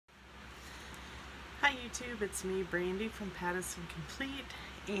Hi YouTube, it's me Brandy from Pattison Complete,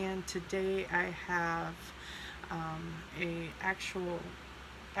 and today I have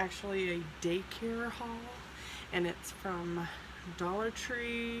actually a daycare haul, and it's from Dollar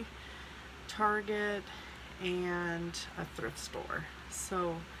Tree, Target, and a thrift store.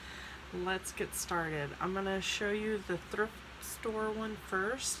 So let's get started. I'm gonna show you the thrift store one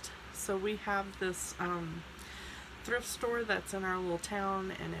first. So we have this thrift store that's in our little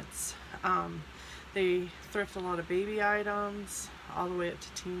town, and it's they thrift a lot of baby items all the way up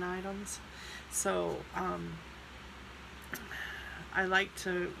to teen items. So I like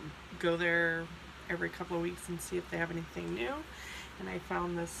to go there every couple of weeks and see if they have anything new. And I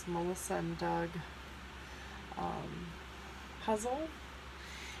found this Melissa and Doug puzzle,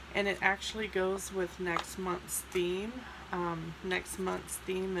 and it actually goes with next month's theme. Next month's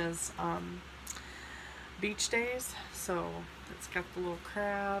theme is beach days, so it's got the little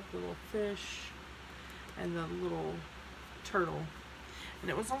crab, the little fish, and the little turtle,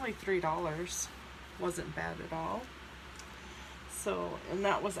 and it was only $3. Wasn't bad at all. So, and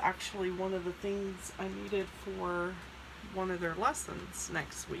that was actually one of the things I needed for one of their lessons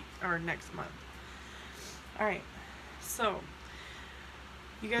next week or next month. Alright, so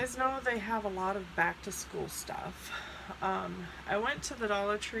you guys know they have a lot of back to school stuff. I went to the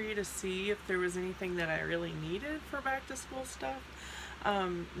Dollar Tree to see if there was anything that I really needed for back to school stuff.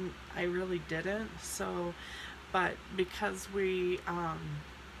 I really didn't. So, but because we are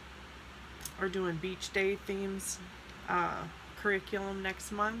doing beach day themes curriculum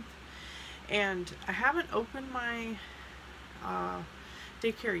next month, and I haven't opened my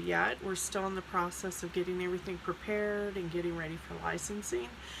daycare yet. We're still in the process of getting everything prepared and getting ready for licensing.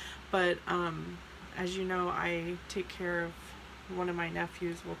 But as you know, I take care of one of my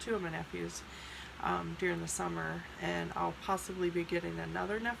nephews, well, two of my nephews, during the summer, and I'll possibly be getting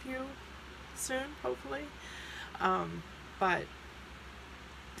another nephew soon, hopefully. But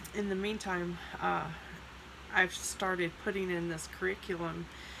in the meantime, I've started putting in this curriculum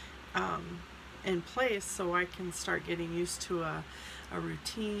in place so I can start getting used to a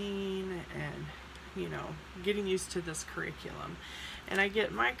routine and, you know, getting used to this curriculum. And I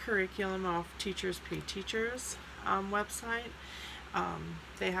get my curriculum off Teachers Pay Teachers website.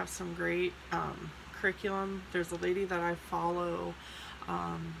 They have some great curriculum. There's a lady that I follow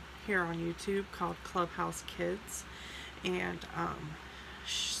here on YouTube called Clubhouse Kids, and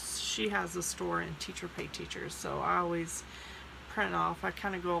she has a store in Teacher Pay Teachers, so I always print off. I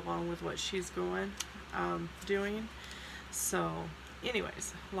kind of go along with what she's doing. So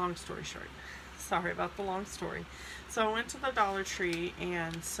anyways, long story short, sorry about the long story. So I went to the Dollar Tree,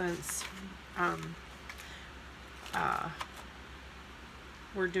 and since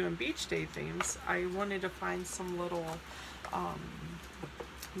we're doing beach day themes, I wanted to find some little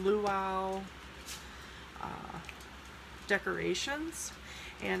luau decorations,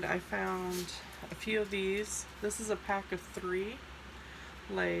 and I found a few of these. This is a pack of 3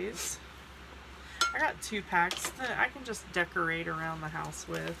 leis. I got 2 packs that I can just decorate around the house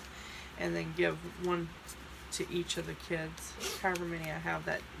with, and then give one to each of the kids, however many I have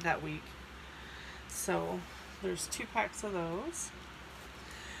that week. So there's 2 packs of those.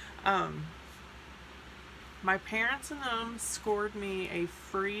 My parents and them scored me a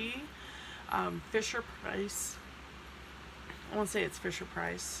free Fisher Price, I won't say it's Fisher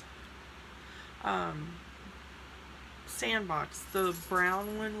Price, sandbox, the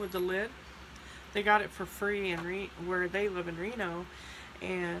brown one with the lid. They got it for free in where they live in Reno,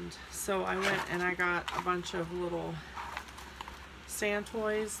 and so I went and I got a bunch of little sand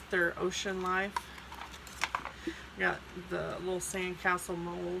toys. They're Ocean Life. Got the little sandcastle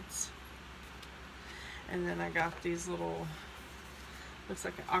molds, and then I got these little, looks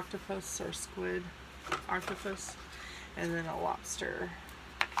like an octopus or squid octopus, and then a lobster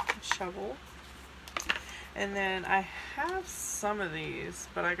shovel. And then I have some of these,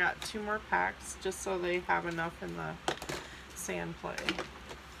 but I got 2 more packs just so they have enough in the sand play.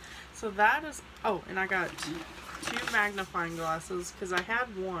 So that is, oh, and I got 2 magnifying glasses because I had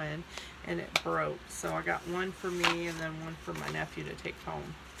one and it broke. So I got one for me and then one for my nephew to take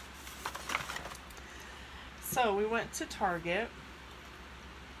home. So we went to Target,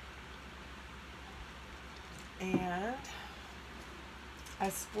 and I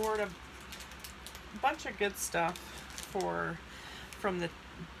scored a bunch of good stuff from the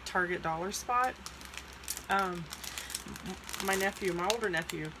Target dollar spot. My older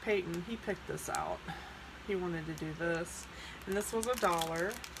nephew, Peyton, he picked this out. He wanted to do this, and this was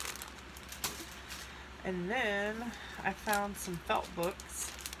 $1. And then I found some felt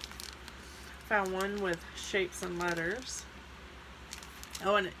books. Found one with shapes and letters.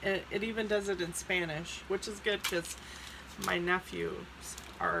 Oh, and it even does it in Spanish, which is good because my nephews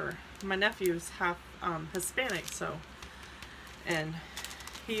my nephew's half Hispanic, so, and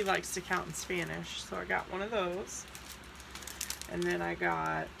he likes to count in Spanish, so I got one of those. And then I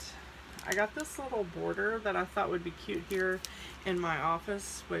got this little border that I thought would be cute here in my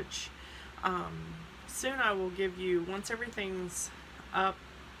office, which soon I will give you, once everything's up,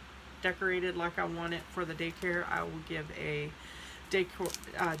 decorated like I want it for the daycare, I will give a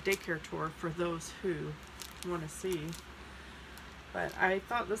daycare tour for those who want to see. But I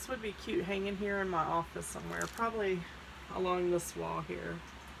thought this would be cute hanging here in my office somewhere, probably along this wall here.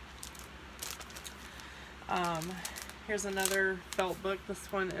 Here's another felt book.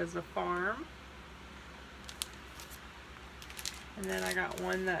 This one is a farm. And then I got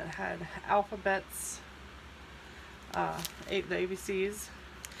one that had alphabets, the ABCs.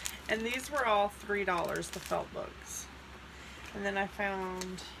 And these were all $3, the felt books. And then I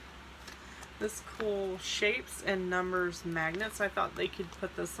found this cool shapes and numbers magnets. I thought they could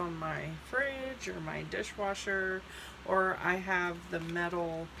put this on my fridge or my dishwasher, or I have the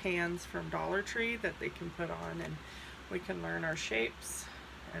metal pans from Dollar Tree that they can put on, and we can learn our shapes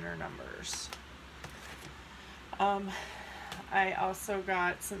and our numbers. I also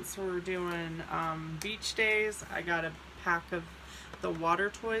got, since we're doing beach days, I got a pack of the water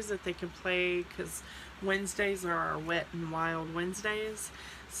toys that they can play, because Wednesdays are our wet and wild Wednesdays.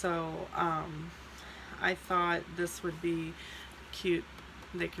 So I thought this would be cute.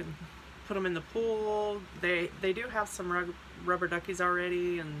 They can put them in the pool. They do have some rubber duckies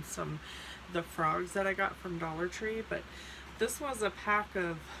already, and the frogs that I got from Dollar Tree, but this was a pack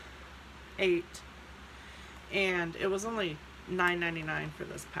of 8, and it was only $9.99 for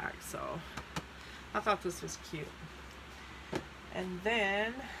this pack, so I thought this was cute. And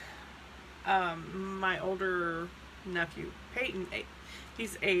then my older nephew Peyton,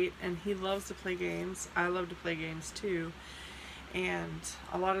 he's 8 and he loves to play games. I love to play games too, and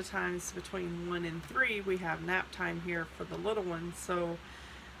a lot of times between 1 and 3 we have nap time here for the little ones, so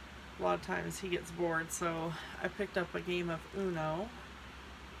a lot of times he gets bored, so I picked up a game of Uno.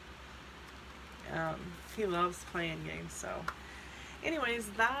 He loves playing games. So anyways,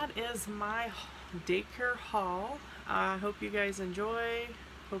 that is my daycare haul. I hope you guys enjoy.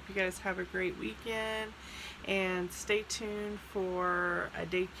 Hope you guys have a great weekend, and stay tuned for a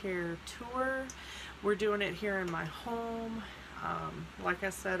daycare tour. We're doing it here in my home. Like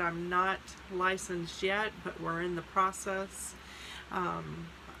I said, I'm not licensed yet, but we're in the process.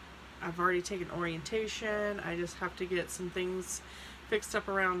 I've already taken orientation. I just have to get some things fixed up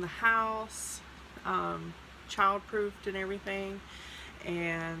around the house, child-proofed and everything,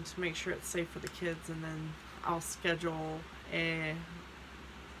 and make sure it's safe for the kids, and then I'll send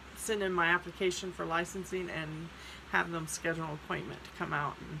in my application for licensing and have them schedule an appointment to come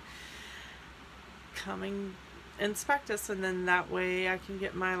out and inspect us, and then that way I can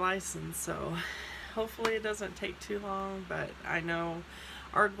get my license. So hopefully it doesn't take too long, but I know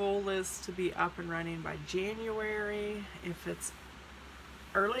our goal is to be up and running by January. If it's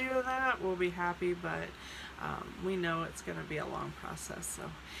earlier than that, we'll be happy, but we know it's going to be a long process.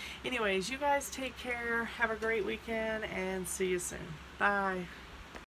 So anyways, you guys take care, have a great weekend, and see you soon. Bye.